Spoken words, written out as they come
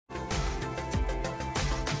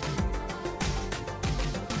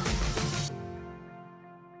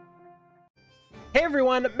Hey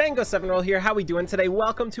everyone, Mango7Roll here. How we doing today?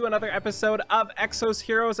 Welcome to another episode of EXOS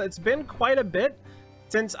Heroes. It's been quite a bit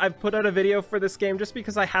since I've put out a video for this game just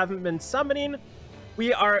because I haven't been summoning.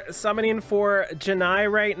 We are summoning for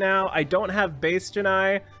Jinai right now. I don't have base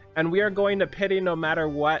Jinai, and we are going to pity no matter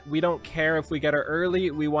what. We don't care if we get her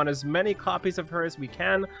early. We want as many copies of her as we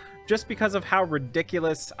can just because of how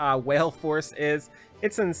ridiculous Whale Force is.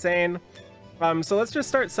 It's insane. So let's just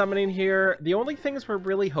start summoning here. The only things we're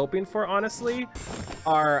really hoping for, honestly,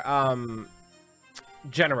 are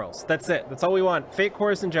generals. That's it. That's all we want. Fate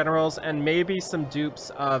cores and generals, and maybe some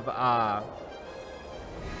dupes of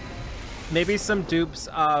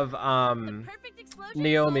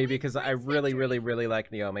Naomi, because I really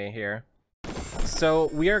like Naomi here.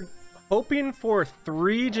 So we are hoping for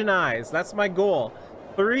 3 Jinais. That's my goal.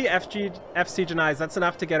 3 FC Jinais. That's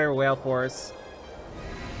enough to get our Whale Force.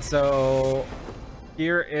 So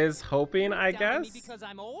here is hoping, I guess. Because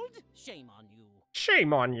I'm old? Shame on you.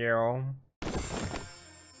 Shame on you.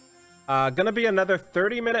 Gonna be another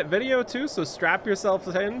 30-minute video too, so strap yourselves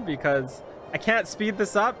in because I can't speed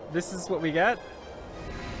this up. This is what we get.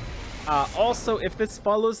 Also, if this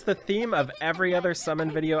follows the theme of every other summon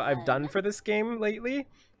video I've done for this game lately,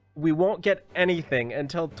 we won't get anything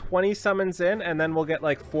until 20 summons in, and then we'll get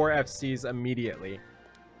like 4 FCs immediately.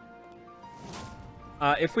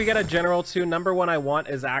 If we get a general too, number one I want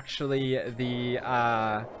is actually the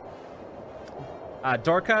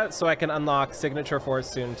Dorka, so I can unlock Signature Force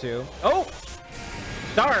soon too. Oh!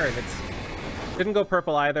 Darn! It didn't go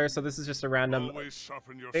purple either, so this is just a random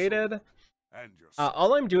faded.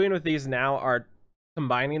 All I'm doing with these now are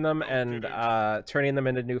combining them and turning them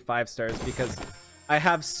into new 5 stars because I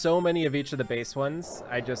have so many of each of the base ones.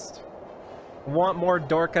 I just want more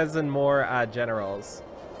Dorkas and more generals.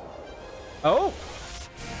 Oh!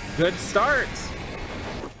 Good start.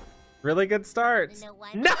 Really good start.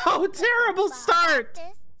 No, terrible start.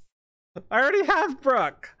 I already have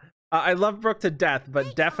Brooke. I love Brooke to death,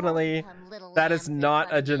 but definitely that is not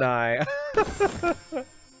a Jinai.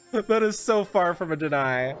 That is so far from a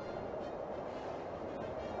Jinai.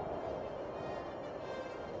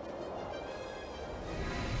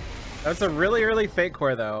 That's a really early Fate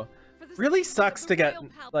Core though. Really sucks to get,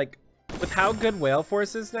 like, with how good Whale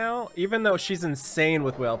Force is now, even though she's insane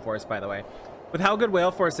with Whale Force, by the way. With how good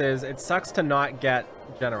Whale Force is, it sucks to not get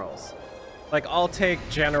generals. Like, I'll take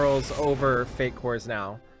generals over Fate Cores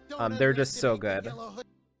now. They're just so good.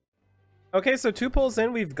 Okay, so 2 pulls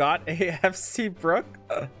in, we've got a FC Brooke.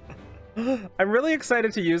 I'm really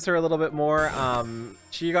excited to use her a little bit more.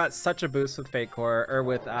 She got such a boost with Fate Core, or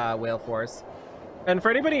with Whale Force. And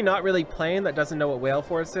for anybody not really playing that doesn't know what Whale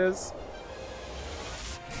Force is,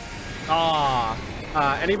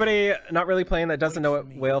 anybody not really playing that doesn't know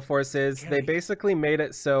what Whale Force is, they basically made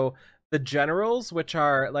it so the generals, which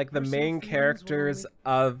are like the main characters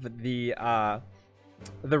of the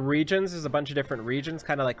regions, there's a bunch of different regions,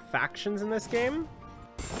 kind of like factions in this game,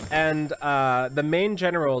 and the main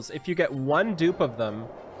generals, if you get 1 dupe of them,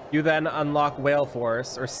 you then unlock Whale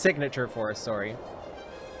Force, or Signature Force, sorry,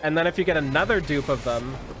 and then if you get another dupe of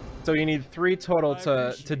them, so you need 3 total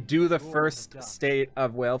to do the first state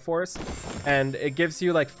of Whale Force, and it gives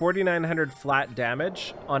you like 4,900 flat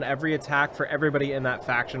damage on every attack for everybody in that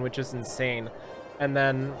faction, which is insane. And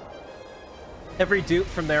then every dupe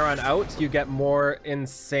from there on out, you get more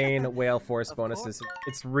insane Whale Force bonuses.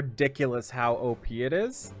 It's ridiculous how OP it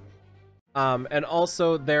is. And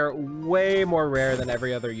also they're way more rare than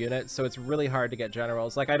every other unit, so it's really hard to get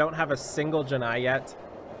generals. Like, I don't have a single Jinai yet.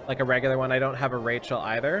 Like a regular one. I don't have a Rachel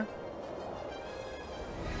either.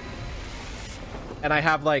 And I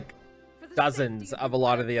have like dozens of a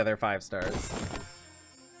lot of the other 5 stars.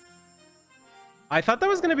 I thought that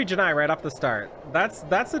was going to be Jinai right off the start.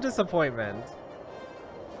 That's a disappointment.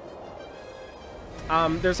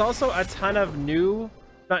 There's also a ton of new.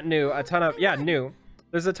 There's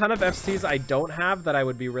a ton of FCs I don't have that I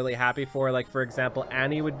would be really happy for. Like, for example,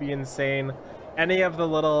 Annie would be insane. Any of the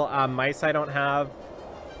little mice I don't have.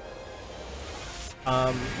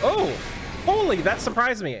 Oh, holy, that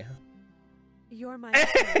surprised me. You're my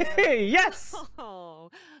Hey, yes.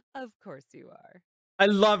 Oh, of course you are. I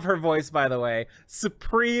love her voice, by the way.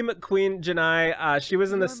 Supreme Queen Jinai. She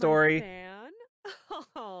was in the story. Fan?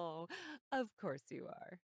 Oh, of course you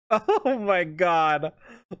are. Oh my god,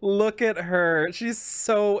 look at her. She's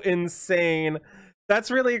so insane.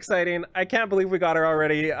 That's really exciting. I can't believe we got her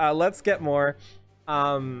already. Let's get more.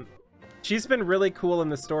 She's been really cool in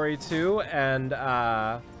the story too, and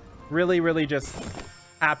really just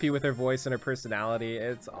happy with her voice and her personality.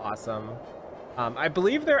 It's awesome. I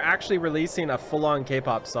believe they're actually releasing a full-on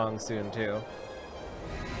K-pop song soon too.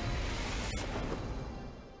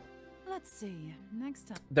 see. Next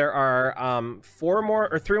time. There are 3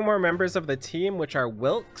 more members of the team, which are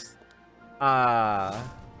Wilkes,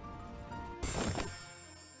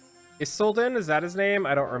 Isolden, is that his name?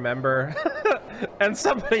 I don't remember. And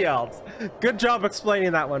somebody else. Good job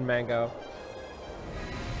explaining that one, Mango.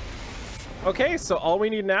 Okay, so all we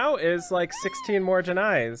need now is like 16 more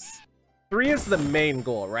Jinais. 3 is the main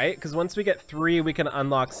goal, right? Because once we get 3, we can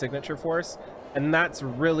unlock Signature Force, and that's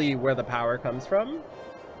really where the power comes from.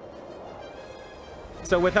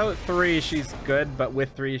 So without 3, she's good, but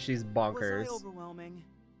with 3, she's bonkers.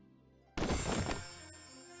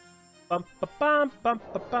 Bum ba bum bum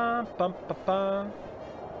ba bum bum ba bum.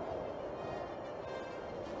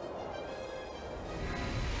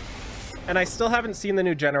 And I still haven't seen the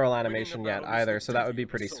new general animation yet either, so that would be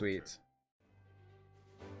pretty sweet.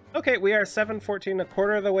 Okay, we are 7:14, a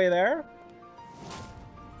quarter of the way there.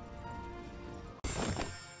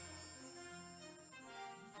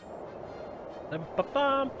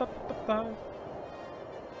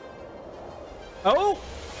 Oh!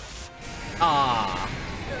 Ah!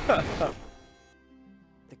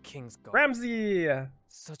 The king's gone. Ramsey!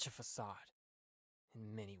 Such a facade.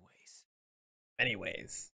 In many ways.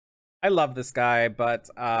 Anyways. I love this guy, but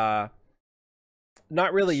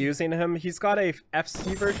not really using him. He's got a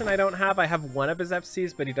FC version I don't have. I have one of his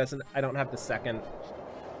FCs, but I don't have the second.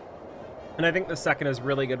 And I think the second is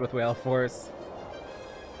really good with Whale Force.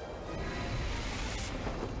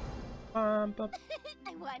 I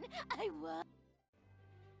won.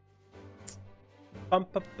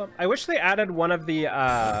 I wish they added one of the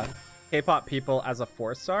K-pop people as a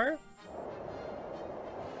 4-star.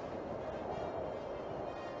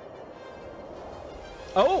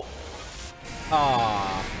 Oh!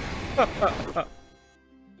 Aww.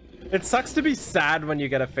 It sucks to be sad when you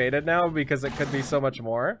get a faded now because it could be so much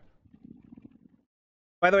more.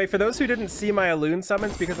 By the way, for those who didn't see my Alloon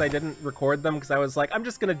summons because I didn't record them because I was like, I'm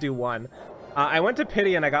just gonna do one. I went to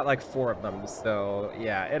Pity and I got like 4 of them, so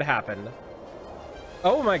yeah, it happened.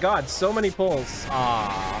 Oh my god, so many pulls.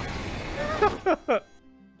 Aww.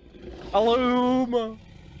 Alloom!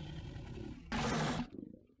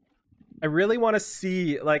 I really want to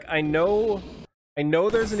see, like, I know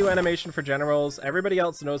there's a new animation for generals. Everybody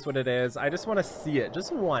else knows what it is. I just want to see it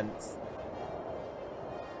just once.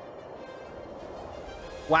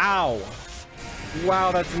 Wow.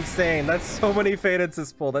 Wow, that's insane. That's so many faded to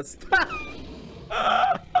pull. That's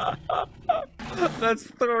that's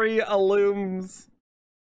 3 Allooms.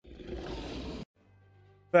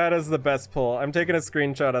 That is the best pull. I'm taking a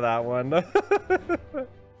screenshot of that one.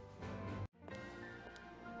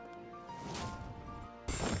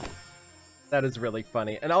 That is really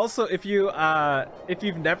funny. And also, if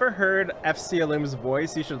you've never heard FC Alloom's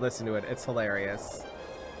voice, you should listen to it. It's hilarious.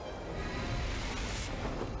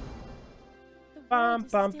 Bum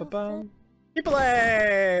bum ba bum. People!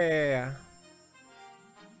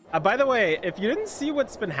 By the way, if you didn't see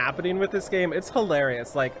what's been happening with this game, it's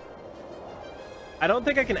hilarious. Like, I don't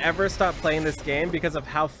think I can ever stop playing this game because of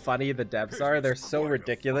how funny the devs are. They're so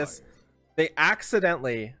ridiculous. They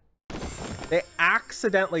accidentally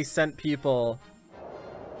sent people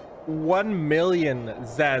 1 million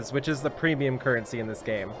Zez, which is the premium currency in this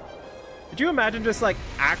game. Could you imagine just like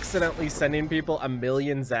accidentally sending people 1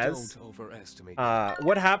 million Zez?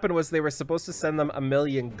 What happened was they were supposed to send them 1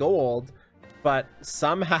 million gold, but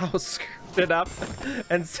somehow screwed it up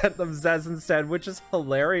and sent them Zez instead, which is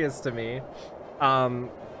hilarious to me.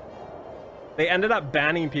 They ended up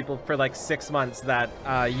banning people for like 6 months that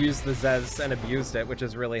used the Zez and abused it, which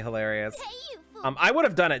is really hilarious. I would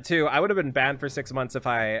have done it too. I would have been banned for 6 months if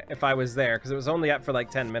I was there, because it was only up for like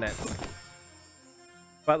 10 minutes.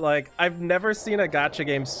 But like, I've never seen a gacha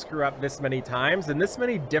game screw up this many times in this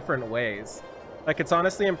many different ways. Like, it's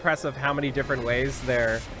honestly impressive how many different ways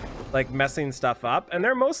they're like messing stuff up, and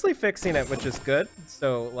they're mostly fixing it, which is good.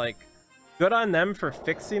 So like, good on them for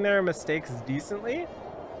fixing their mistakes decently.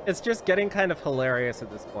 It's just getting kind of hilarious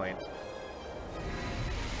at this point.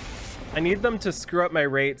 I need them to screw up my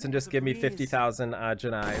rates and just give me 50,000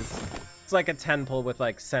 Jinais. It's like a 10 pull with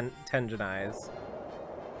like 10 Jinais.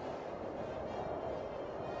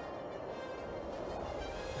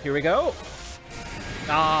 Here we go.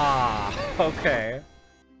 Ah, okay.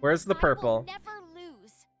 Where's the purple? Never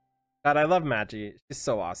lose. God, I love Magi. She's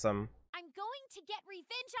so awesome. I'm going to get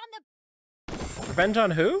revenge on the... Revenge on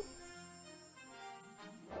who?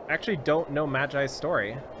 I actually don't know Magi's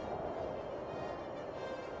story.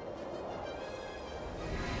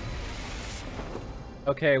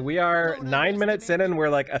 Okay, we are 9 minutes in and we're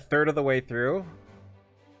like a third of the way through.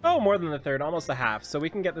 Oh, more than a third, almost a half. So we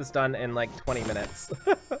can get this done in like 20 minutes.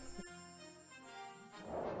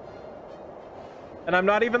 And I'm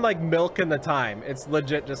not even like milking the time. It's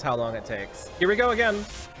legit just how long it takes. Here we go again.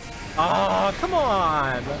 Oh, come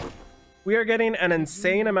on. We are getting an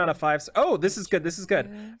insane amount of 5s. Oh, this is good. This is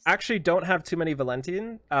good. Actually, don't have too many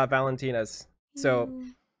Valentinas. So,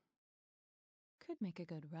 You could make a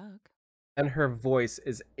good rug. and her voice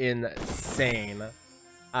is insane.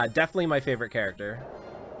 Definitely my favorite character.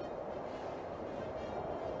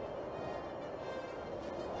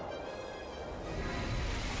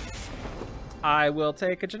 I will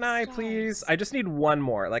take a Jinai, please. I just need one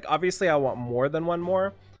more. Like, obviously, I want more than one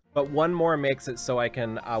more, but one more makes it so I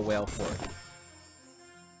can whale for it.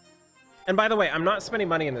 And by the way, I'm not spending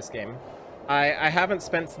money in this game. I haven't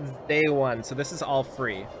spent since day one, so this is all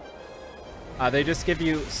free. They just give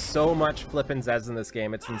you so much flippin' Zez in this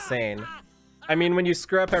game. It's insane. I mean, when you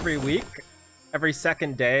screw up every week, every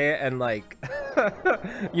second day, and like,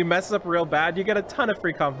 you mess up real bad, you get a ton of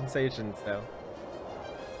free compensation, so.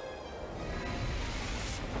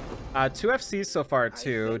 2 FCs so far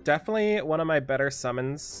too. Definitely one of my better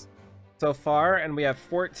summons so far, and we have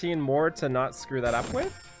 14 more to not screw that up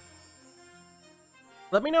with.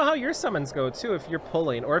 Let me know how your summons go too, if you're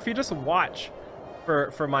pulling, or if you just watch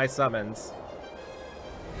for my summons.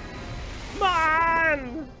 Come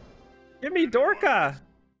on! Give me Dorka!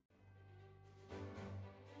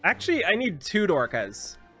 Actually, I need 2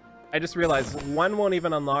 Dorkas. I just realized one won't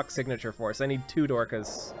even unlock Signature Force. I need 2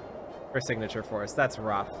 Dorkas for Signature Force. That's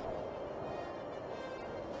rough.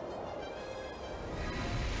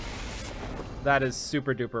 That is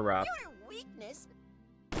super duper rough. Your weakness.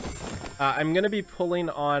 I'm gonna be pulling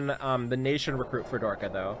on the Nation Recruit for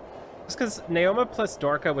Dorka though. Just because Naoma plus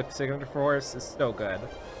Dorka with Signature Force is so good.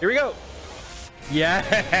 Here we go!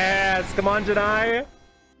 Yes! Come on, Jinai!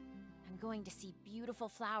 I'm going to see beautiful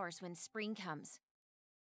flowers when spring comes.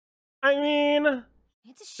 I mean,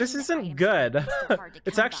 It's a shame this that isn't items good. are so hard to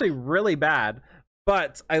It's come actually by. really bad.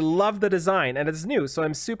 But I love the design, and it's new, so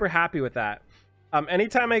I'm super happy with that.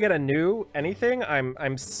 Anytime I get a new anything,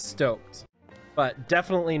 I'm stoked. But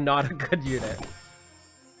definitely not a good unit.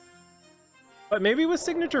 But maybe with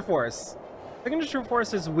Signature Force. Signature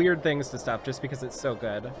Force is weird things to stuff just because it's so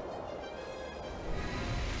good.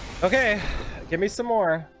 Okay, give me some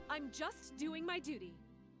more. I'm just doing my duty.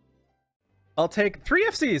 I'll take 3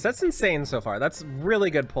 FCs. That's insane so far. That's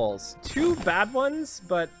really good pulls. 2 bad ones,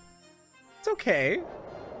 but it's okay.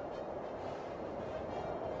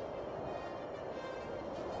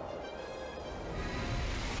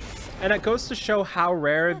 And it goes to show how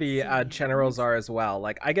rare the generals are as well.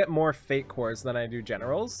 Like, I get more Fate Cores than I do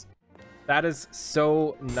generals. That is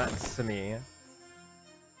so nuts to me.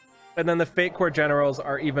 And then the Fate Core generals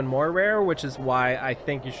are even more rare, which is why I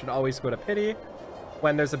think you should always go to Pity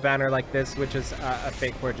when there's a banner like this, which is a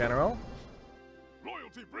Fate Core general.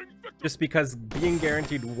 Just because being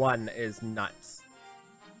guaranteed 1 is nuts.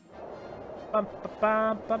 Bum, ba,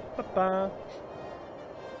 ba, ba, ba, ba.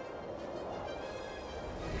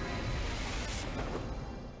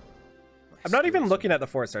 I'm not even looking at the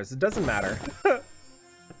 4 stars. It doesn't matter.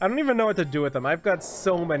 I don't even know what to do with them. I've got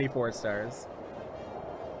so many 4 stars.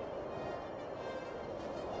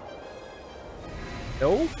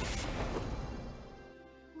 Nope.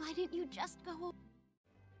 Why didn't you just go?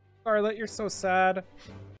 Scarlet, you're so sad.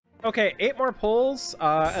 Okay, 8 more pulls,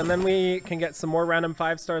 and then we can get some more random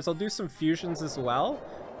 5 stars. I'll do some fusions as well.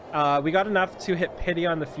 We got enough to hit Pity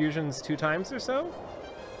on the fusions 2 times or so.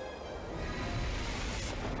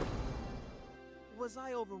 Was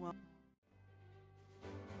I overwhelmed?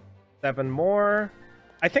 7 more.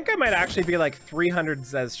 I think I might actually be like 300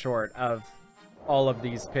 Zez short of all of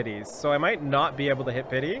these Pities, so I might not be able to hit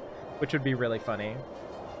Pity, which would be really funny.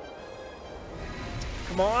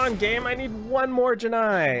 Come on, game, I need 1 more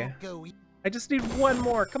Jinai. I just need 1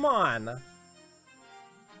 more, come on.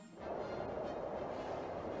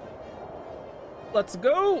 Let's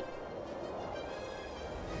go.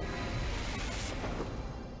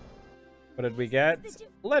 What did we get?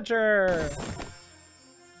 Ledger.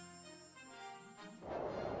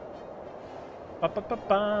 Ba ba ba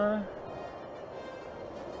ba.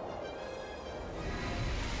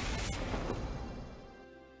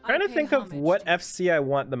 Trying to think of what FC I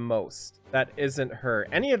want the most that isn't her.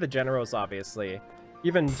 Any of the generals, obviously.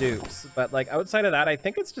 Even Dukes. But, like, outside of that, I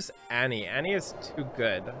think it's just Annie. Annie is too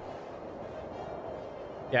good.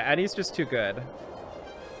 Yeah, Annie's just too good.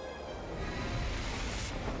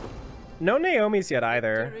 No Naomi's yet,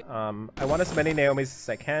 either. I want as many Naomi's as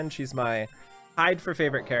I can. She's my tied for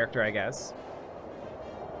favorite character, I guess.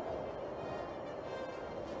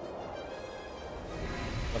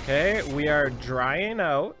 Okay, we are drying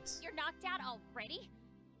out. You're knocked out already?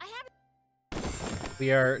 I haven't.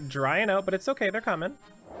 We are drying out, but it's okay. They're coming.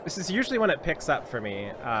 This is usually when it picks up for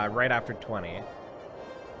me, right after 20.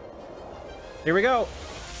 Here we go.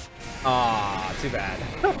 Aw, too bad.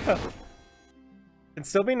 Can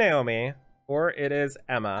still be Naomi, or it is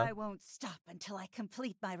Emma. I won't stop until I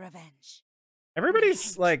complete my revenge.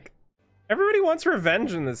 Everybody's like, everybody wants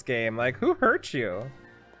revenge in this game. Like, who hurt you?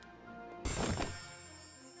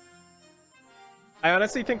 I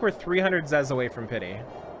honestly think we're 300 Zez away from pity.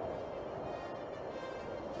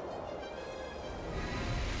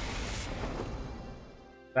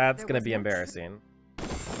 That's gonna be embarrassing.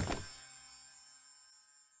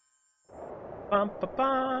 Bum, ba,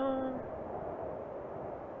 bum.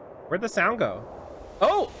 Where'd the sound go?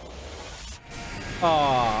 Oh!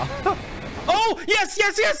 Aw. Oh! Yes,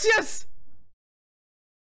 yes, yes, yes!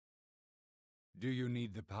 Do you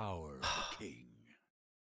need the power of the king?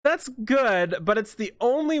 That's good, but it's the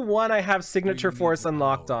only one I have Signature Force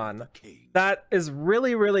unlocked on. That is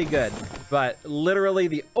really, really good, but literally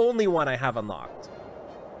the only one I have unlocked.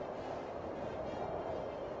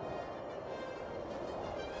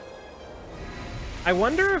 I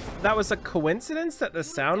wonder if that was a coincidence that the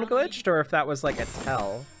sound glitched, or if that was like a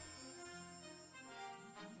tell.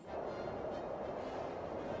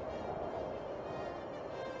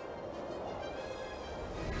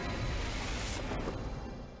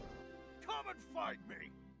 Come and fight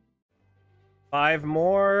me. 5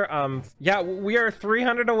 more. Yeah, we are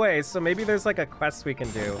 300 away, so maybe there's like a quest we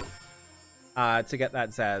can do to get that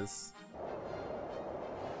Zez.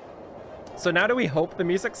 So now do we hope the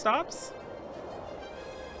music stops?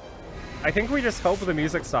 I think we just hope the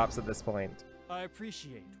music stops at this point. I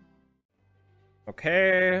appreciate.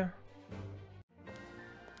 Okay.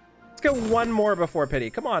 Let's get one more before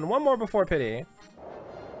pity. Come on, one more before pity.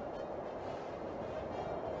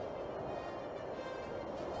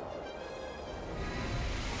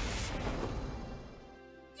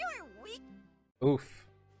 You're weak. Oof.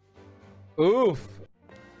 Oof.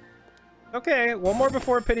 Okay, one more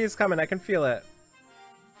before pity is coming. I can feel it.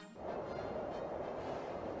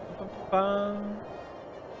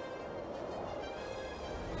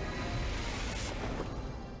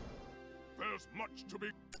 There's much to be.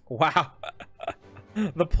 Wow.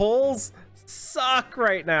 The polls suck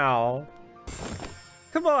right now.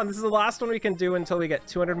 Come on, this is the last one we can do until we get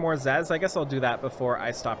 200 more Zez. I guess I'll do that before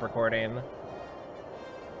I stop recording.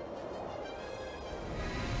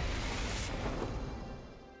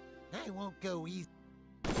 I won't go easy.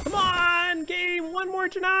 Come on, game! One more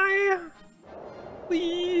Jinai!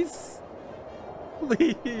 Please!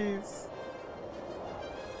 Please!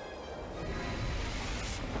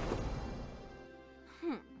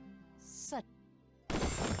 Such. Come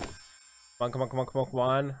on, come on, come on, come on, come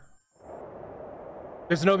on.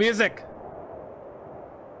 There's no music!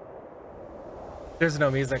 There's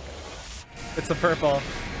no music. It's a purple.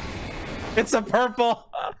 It's a purple!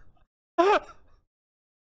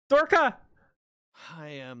 Dorka! I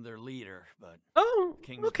am their leader, but Oh,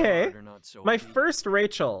 King's okay. Guard are not so My keen. first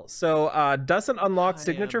Rachel. So, doesn't unlock I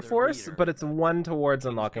Signature am their Force, leader, but it's but 1 towards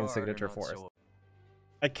King's unlocking Guard are Signature not Force. so-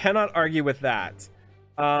 I cannot argue with that.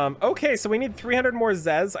 Okay, so we need 300 more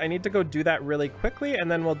Zez. I need to go do that really quickly, and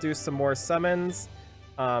then we'll do some more summons.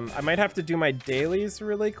 I might have to do my dailies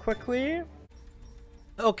really quickly.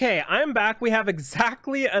 Okay, I'm back. We have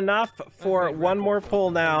exactly enough for one more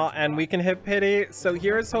pull now, and we can hit pity. So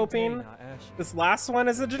here's hoping this last one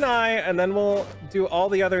is a Jinai, and then we'll do all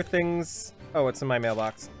the other things. Oh, it's in my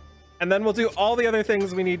mailbox. And then we'll do all the other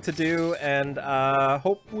things we need to do, and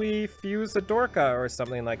hope we fuse a Dorka or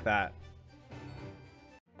something like that.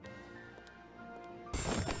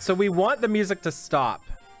 So we want the music to stop.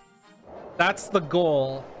 That's the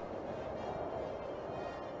goal.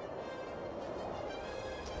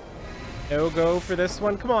 No go for this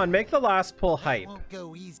one. Come on, make the last pull hype. Won't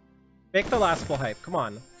go easy. Make the last pull hype. Come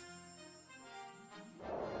on.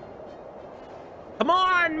 Come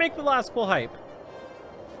on, make the last pull hype.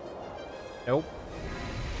 Nope.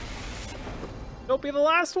 Don't be the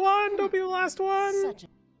last one. Don't be the last one. Such.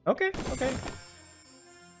 Okay, okay.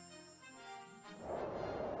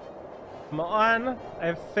 Come on. I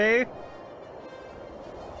have faith.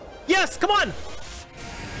 Yes, come on.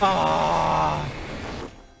 Ah.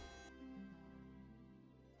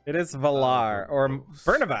 It is Valar or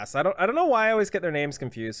Bernavas. I don't know why I always get their names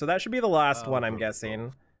confused. So that should be the last one, I'm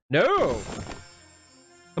guessing. No.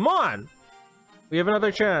 Come on. We have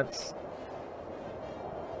another chance.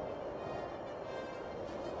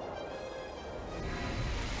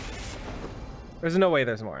 There's no way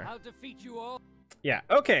there's more. I'll defeat you all. Yeah,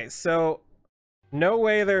 okay, so no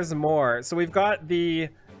way there's more. So we've got the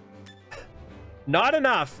not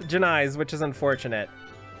enough Jinais, which is unfortunate.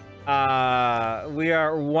 We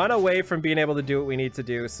are one away from being able to do what we need to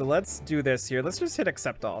do. So let's do this here. Let's just hit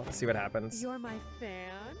accept all. See what happens. You're my fan.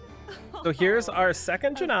 So here's our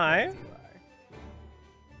second Jinai.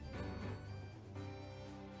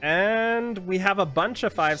 And we have a bunch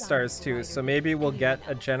of 5 stars too, so maybe we'll get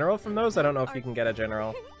a general from those. I don't know if you can get a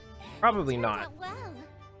general. Probably not. Well,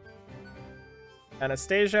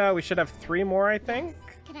 Anastasia, we should have 3 more, I think.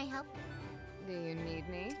 can I help? Do you need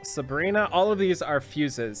me? Sabrina, all of these are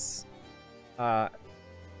fuses.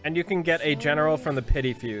 And you can get a general from the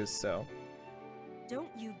pity fuse, so. Don't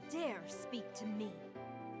you dare speak to me.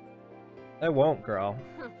 I won't, girl.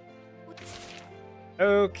 Huh.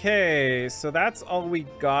 Okay, so that's all we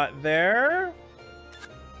got there.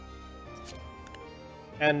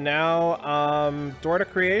 And now, door to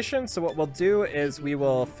creation. So what we'll do is we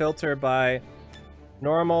will filter by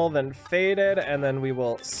normal, then faded, and then we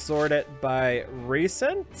will sort it by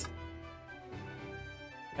recent.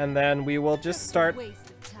 And then we will just start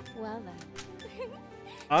Well then.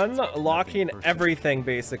 unlocking everything,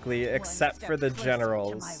 basically, except for the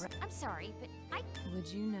generals. I'm sorry, but I. Would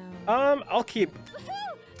you know? I'll keep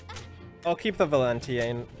the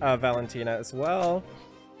Valentina as well.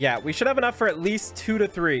 Yeah, we should have enough for at least 2 to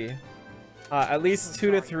 3. At least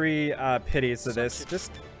 2 to 3 pities of this.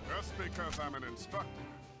 Just because I'm an instructor.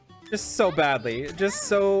 Just so badly. Just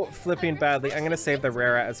so flipping badly. I'm gonna save the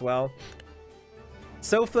Rara as well.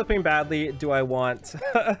 So flipping badly do I want...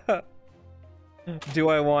 do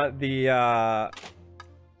I want the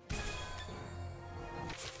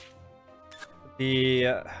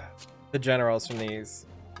generals from these.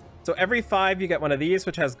 So every 5 you get one of these,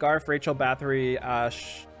 which has Garf, Rachel, Bathory,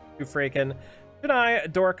 Shufraken,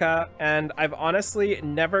 Jinai, Dorka, and I've honestly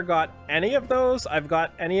never got any of those. I've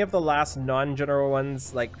got any of the last non-general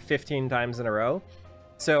ones like 15 times in a row.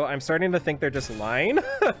 So I'm starting to think they're just lying,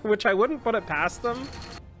 which I wouldn't put it past them.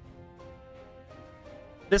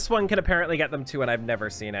 This one can apparently get them too, and I've never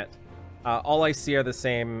seen it. All I see are the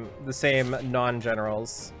same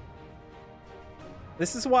non-generals.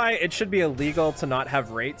 This is why it should be illegal to not have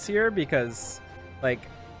rates here, because, like,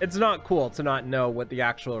 it's not cool to not know what the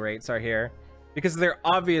actual rates are here. Because they're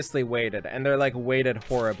obviously weighted, and they're, like, weighted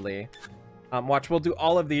horribly. Watch, we'll do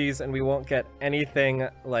all of these, and we won't get anything,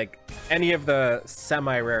 like, any of the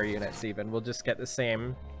semi-rare units, even. We'll just get the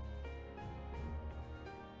same.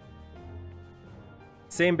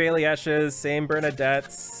 Same Bailey Eshes, same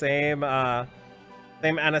Bernadettes, same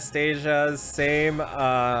Anastasias, same,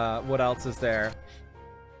 what else is there?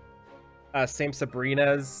 Same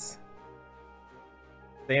Sabrinas,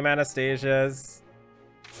 same Anastasias.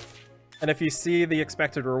 And if you see the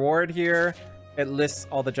expected reward here, it lists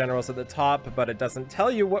all the generals at the top, but it doesn't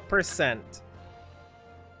tell you what percent.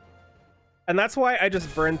 And that's why I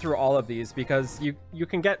just burned through all of these, because you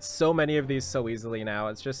can get so many of these so easily now.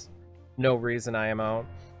 It's just no reason IMO.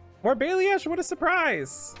 More Bailey-ish, what a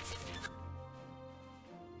surprise!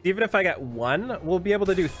 Even if I get 1, we'll be able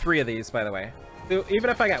to do 3 of these, by the way. So even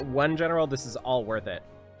if I get 1 general, this is all worth it.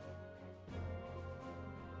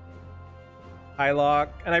 Highlock,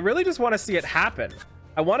 and I really just want to see it happen.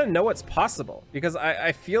 I want to know it's possible, because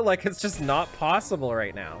I feel like it's just not possible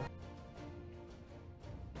right now.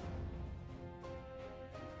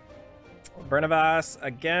 Bernavas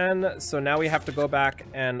again, so now we have to go back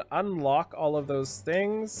and unlock all of those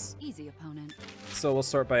things. Easy opponent. So we'll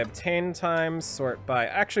sort by obtain time, sort by...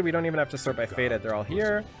 Actually, we don't even have to sort by faded, they're all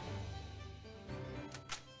here.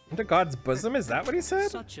 Into God's bosom, is that what he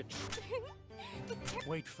said? Such a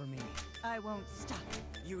Wait for me. I won't stop.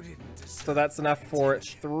 You didn't decide. So that's enough for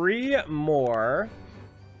 3 more.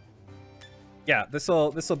 Yeah,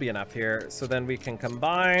 this'll be enough here. So then we can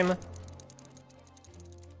combine.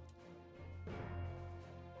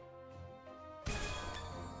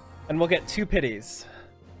 And we'll get 2 pities.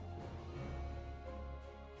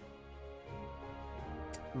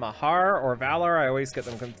 Mahar or Valor, I always get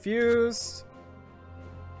them confused.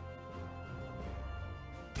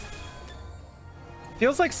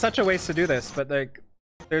 Feels like such a waste to do this, but like,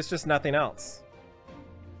 there's just nothing else.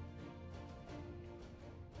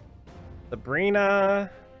 Sabrina.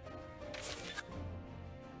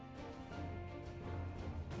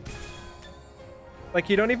 Like,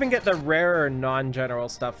 you don't even get the rarer non-general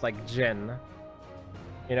stuff like Jin.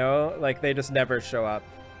 You know? Like, they just never show up.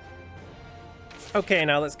 Okay,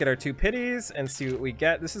 now let's get our 2 pities and see what we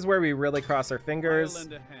get. This is where we really cross our fingers.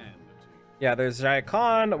 Yeah, there's Jai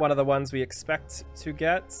Khan, one of the ones we expect to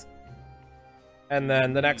get. And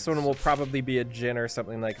then the next one will probably be a Jin or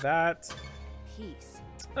something like that. Peace.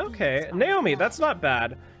 Okay, Naomi, that's not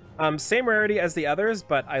bad. Same rarity as the others,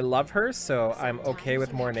 but I love her, so I'm okay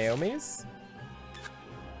with more Naomis.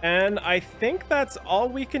 And I think that's all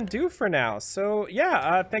we can do for now. So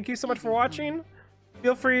yeah, thank you so much for watching.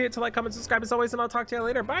 Feel free to like, comment, subscribe as always, and I'll talk to you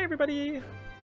later. Bye, everybody.